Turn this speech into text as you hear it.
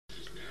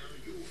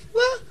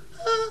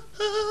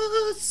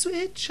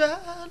sweet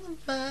child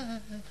of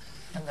mine.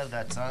 I love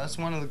that song. That's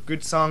one of the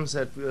good songs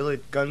that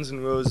really Guns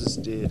N' Roses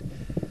did.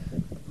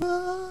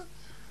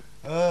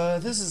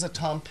 This is a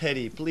Tom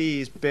Petty.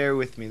 Please bear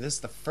with me. This is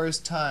the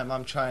first time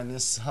I'm trying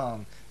this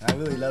song. I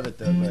really love it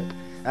though, but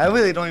I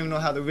really don't even know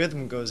how the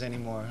rhythm goes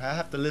anymore. I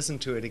have to listen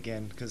to it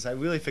again because I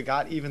really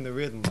forgot even the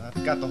rhythm. I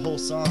forgot the whole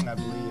song, I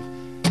believe.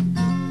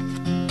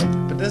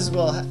 But this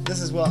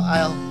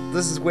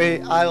is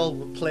way I'll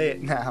play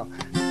it now.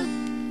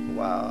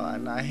 Wow,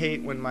 and I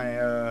hate when my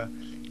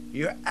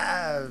your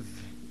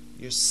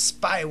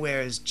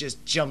spyware has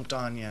just jumped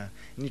on you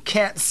and you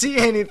can't see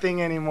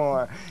anything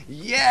anymore.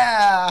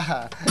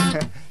 Yeah.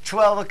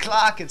 12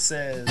 o'clock it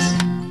says.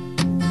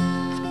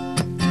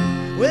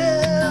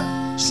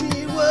 Well,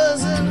 she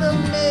was an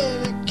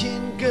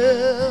American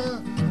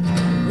girl,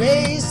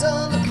 raised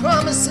on the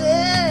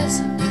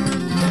promises.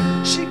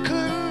 She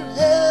couldn't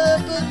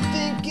help but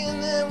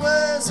thinking there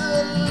was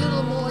a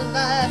little more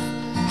life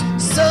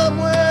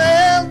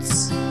somewhere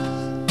else.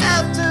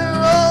 After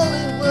all,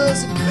 it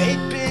was a great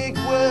big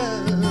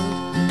world,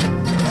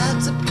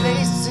 lots of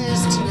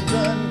places to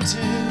run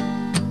to.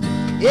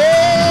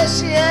 Yeah,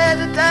 she had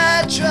to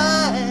die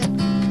trying.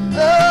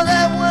 Oh,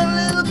 that one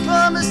little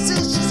promise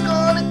is she's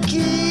gonna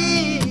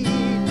keep.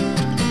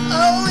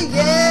 Oh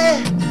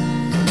yeah,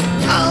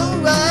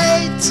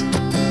 alright.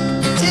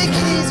 Take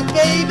it easy,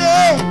 baby.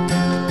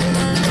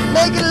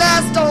 Make it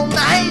last all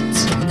night.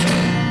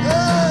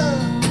 Oh,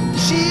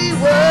 she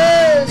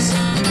was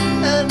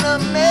an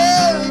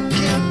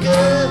American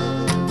girl.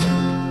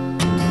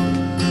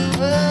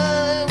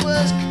 Well, it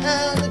was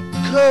kinda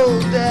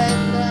cold that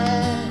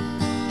night.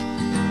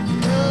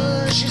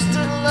 She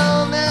stood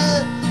alone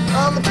there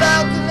on the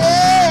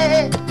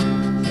balcony.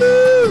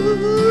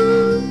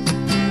 Ooh,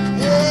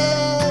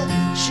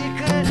 yeah, she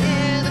could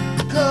hear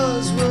the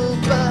cars roll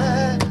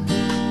by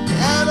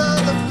out on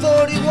the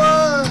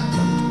 41,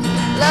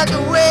 like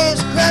the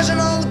waves crashing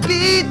on the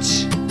beach.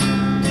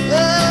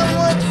 Yeah,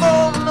 one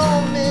more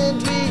moment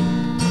we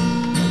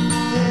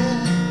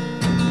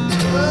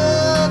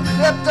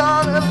crept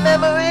on her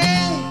memory.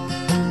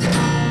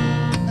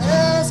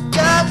 It's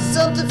got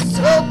something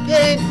so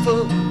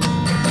painful,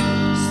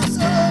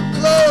 so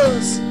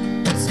close,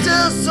 but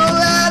still so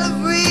out of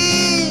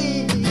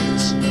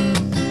reach.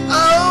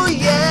 Oh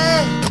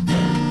yeah,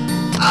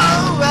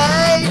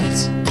 alright.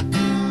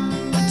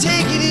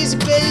 Take it easy,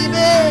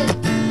 baby.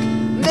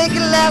 Make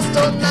it last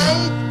all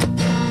night.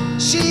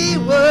 She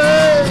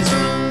was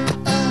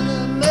an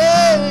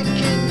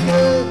American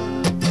girl.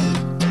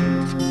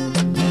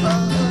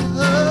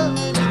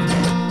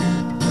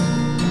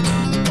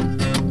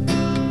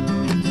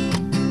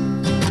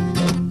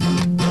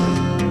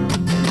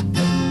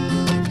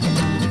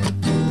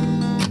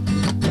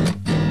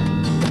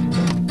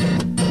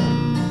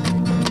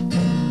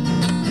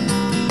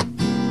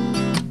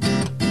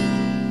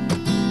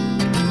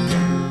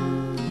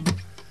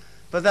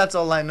 But that's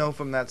all I know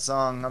from that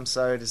song, I'm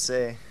sorry to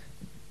say.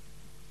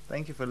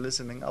 Thank you for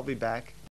listening. I'll be back.